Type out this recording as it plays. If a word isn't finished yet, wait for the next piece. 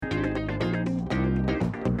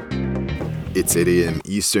It's 8 a.m.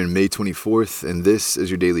 Eastern, May 24th, and this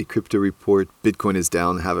is your daily crypto report. Bitcoin is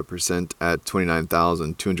down 0.5% at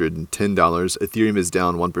 $29,210. Ethereum is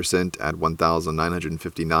down 1% at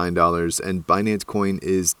 $1,959, and Binance Coin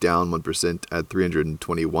is down 1% at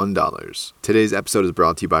 $321. Today's episode is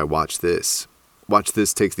brought to you by Watch This. Watch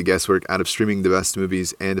This takes the guesswork out of streaming the best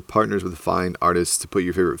movies and partners with fine artists to put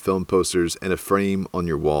your favorite film posters in a frame on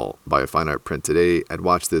your wall. Buy a fine art print today at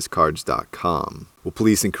watchthiscards.com. Well,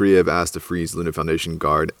 police in Korea have asked to freeze Luna Foundation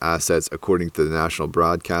Guard assets according to the national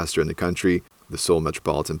broadcaster in the country. The Seoul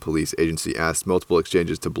Metropolitan Police Agency asked multiple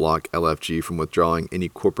exchanges to block LFG from withdrawing any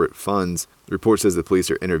corporate funds. The report says the police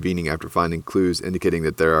are intervening after finding clues indicating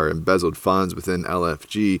that there are embezzled funds within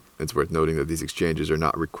LFG. It's worth noting that these exchanges are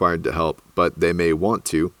not required to help, but they may want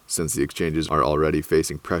to, since the exchanges are already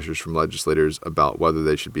facing pressures from legislators about whether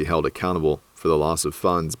they should be held accountable for the loss of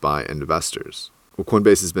funds by investors. Well,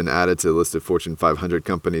 Coinbase has been added to the list of Fortune 500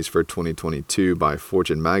 companies for 2022 by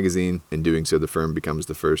Fortune magazine. In doing so, the firm becomes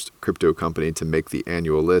the first crypto company to make the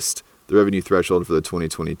annual list. The revenue threshold for the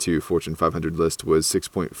 2022 Fortune 500 list was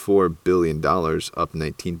 $6.4 billion, up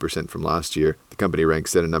 19% from last year. The company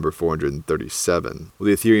ranks at number 437. Well,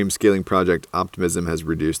 the Ethereum scaling project Optimism has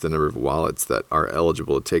reduced the number of wallets that are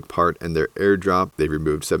eligible to take part in their airdrop. They've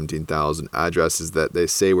removed 17,000 addresses that they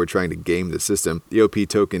say were trying to game the system. The OP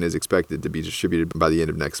token is expected to be distributed by the end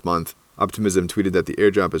of next month. Optimism tweeted that the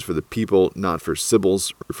airdrop is for the people, not for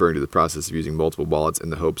Sybils, referring to the process of using multiple wallets in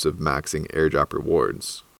the hopes of maxing airdrop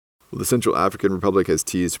rewards. Well, the Central African Republic has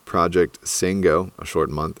teased Project Sango a short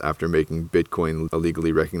month after making Bitcoin a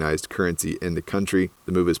legally recognized currency in the country.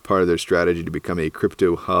 The move is part of their strategy to become a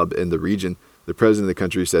crypto hub in the region. The president of the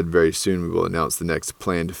country said very soon we will announce the next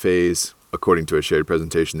planned phase. According to a shared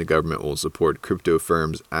presentation, the government will support crypto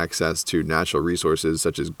firms' access to natural resources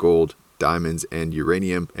such as gold, diamonds, and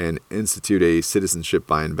uranium, and institute a citizenship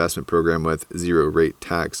by investment program with zero-rate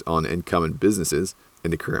tax on income and businesses. In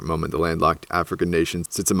the current moment, the landlocked African nation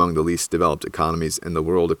sits among the least developed economies in the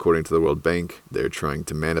world, according to the World Bank. They're trying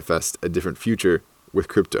to manifest a different future with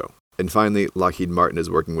crypto. And finally, Lockheed Martin is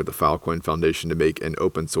working with the Filecoin Foundation to make an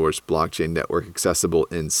open-source blockchain network accessible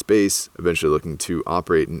in space, eventually looking to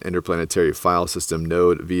operate an interplanetary file system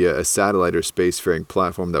node via a satellite or spacefaring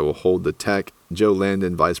platform that will hold the tech. Joe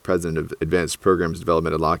Landon, Vice President of Advanced Programs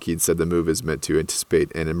Development at Lockheed, said the move is meant to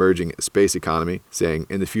anticipate an emerging space economy, saying,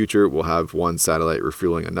 in the future, we'll have one satellite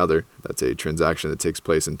refueling another. That's a transaction that takes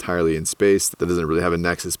place entirely in space that doesn't really have a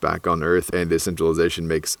nexus back on Earth, and decentralization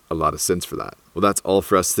makes a lot of sense for that. Well, that's all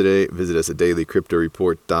for us today. Visit us at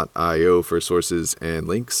dailycryptoreport.io for sources and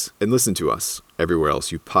links, and listen to us everywhere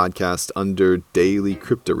else you podcast under Daily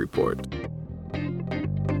Crypto Report.